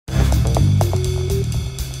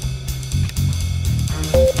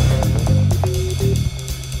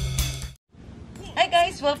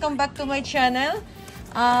guys, welcome back to my channel.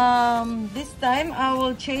 This time I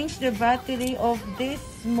will change the battery of this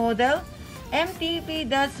model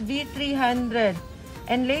MTP-V300,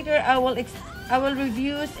 and later I will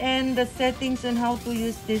review and the settings on how to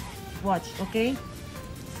use this watch. Okay,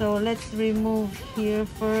 so let's remove here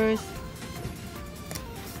first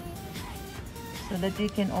so that we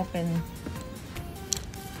can open.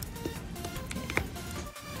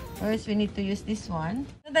 First, we need to use this one.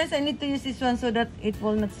 Sometimes I need to use this one so that it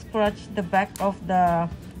will not scratch the back of the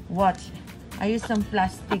watch. I use some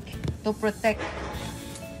plastic to protect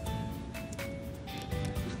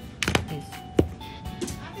this.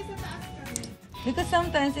 Because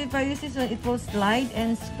sometimes if I use this one, it will slide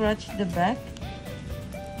and scratch the back.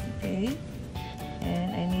 Okay.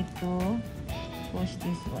 And I need to push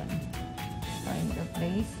this one. Find the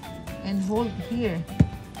place and hold here.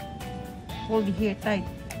 Hold here tight.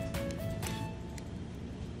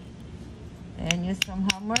 And use some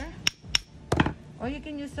hammer, or you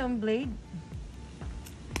can use some blade.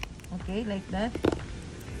 Okay, like that.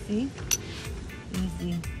 See?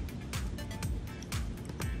 Easy.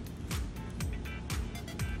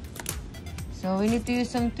 So we need to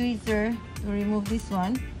use some tweezer to remove this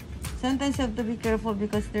one. Sometimes you have to be careful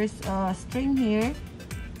because there's a string here.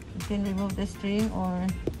 You can remove the string or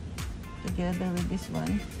together with this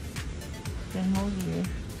one. You can hold here.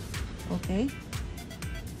 Okay?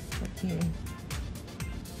 But here.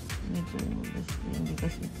 Need to remove the string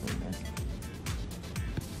because it will rust.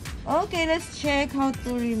 Okay, let's check how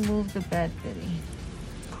to remove the battery.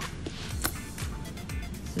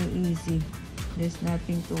 So easy. There's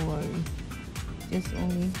nothing to worry. Just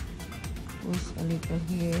only push a little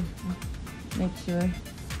here. Make sure.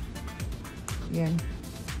 Yan.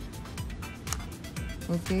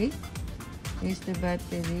 Okay. Here's the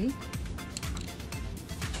battery.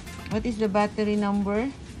 What is the battery number?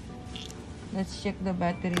 Let's check the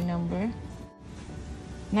battery number.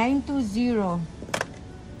 920.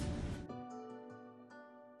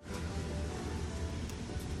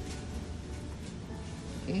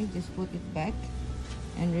 Okay, just put it back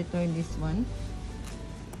and return this one.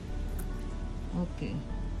 Okay.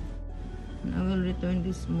 And I will return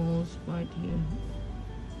this small part here.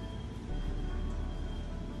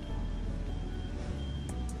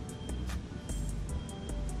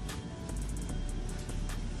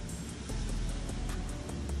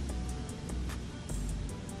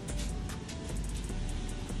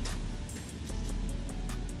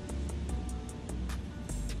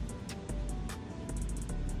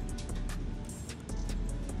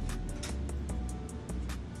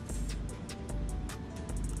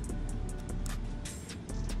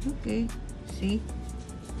 Okay, see,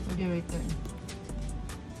 for the return.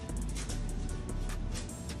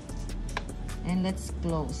 And let's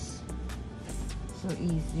close. So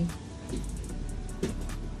easy.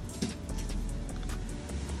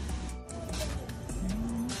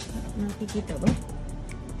 Nakikita ba?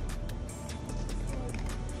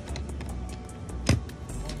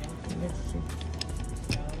 Let's see.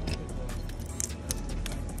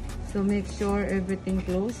 So make sure everything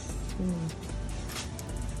close.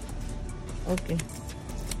 Okay.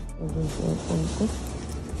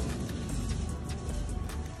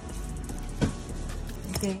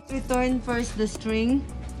 Okay. Return first the string.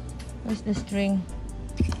 Where's the string?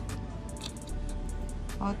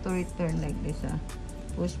 How to return like this?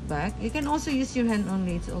 Push back. You can also use your hand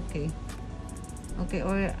only. It's okay. Okay.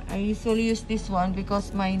 Or I usually use this one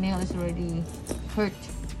because my nail is already hurt.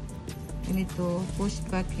 You need to push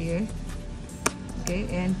back here. Okay,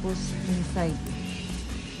 and push inside.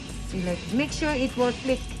 See, like, make sure it will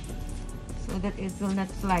click so that it will not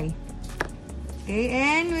fly. Okay,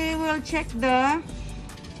 and we will check the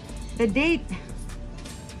date.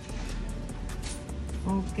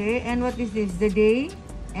 Okay, and what is this? The day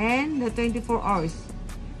and the 24 hours.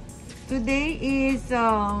 Today is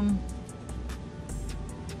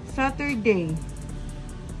Saturday.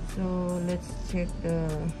 So let's check the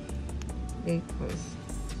date first.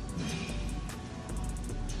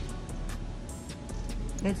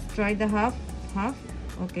 Let's try the half.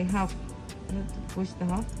 Okay, half. You have to push the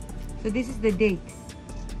half. So this is the date.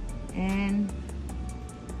 And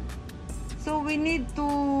so we need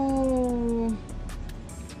to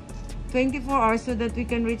 24 hours so that we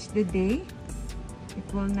can reach the day. It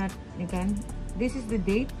will not, again. This is the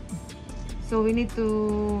date. So we need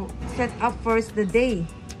to set up first the day.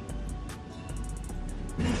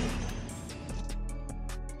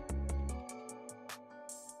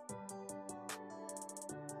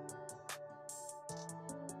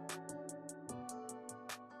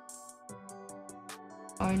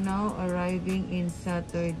 Are now arriving in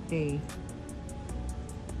Saturday.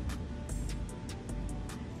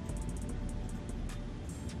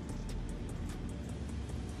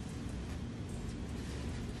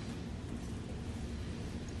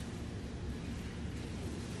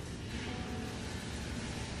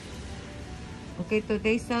 Okay,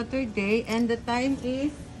 today's Saturday and the time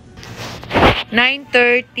is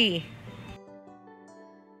 9:30.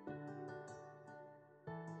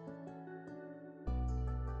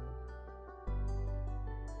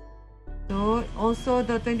 So also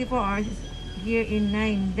the 24 hours is here in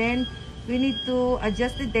 9. Then we need to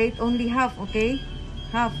adjust the date only half, okay?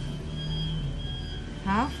 Half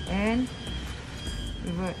and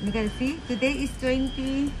you can see today is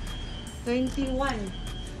 22.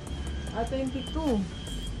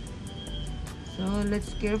 So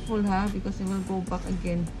let's careful because it will go back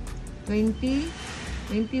again. 20,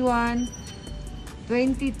 21,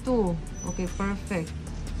 22. Okay, perfect.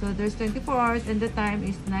 So there's 24 hours and the time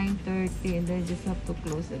is 9:30 and then just have to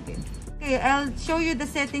close again. Okay, I'll show you the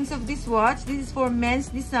settings of this watch. This is for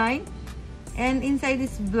men's design and inside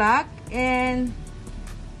is black and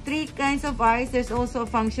 3 kinds of eyes. There's also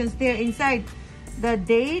functions there inside. The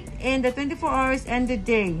date and the 24 hours and the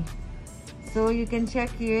day. So you can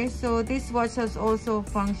check here. So this watch has also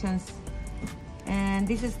functions. And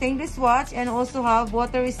this is stainless watch and also have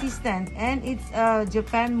water resistant and it's a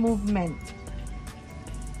Japan movement.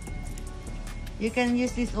 You can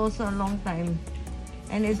use this also a long time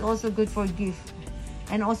and it's also good for gift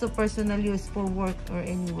and also personal use for work or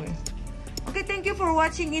anywhere. Okay, thank you for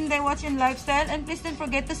watching Inday Watch and Lifestyle and please don't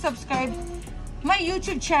forget to subscribe my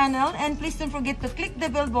YouTube channel and please don't forget to click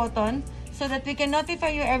the bell button so that we can notify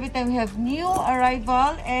you every time we have new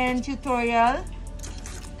arrival and tutorial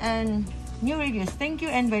and new reviews. Thank you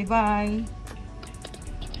and bye-bye.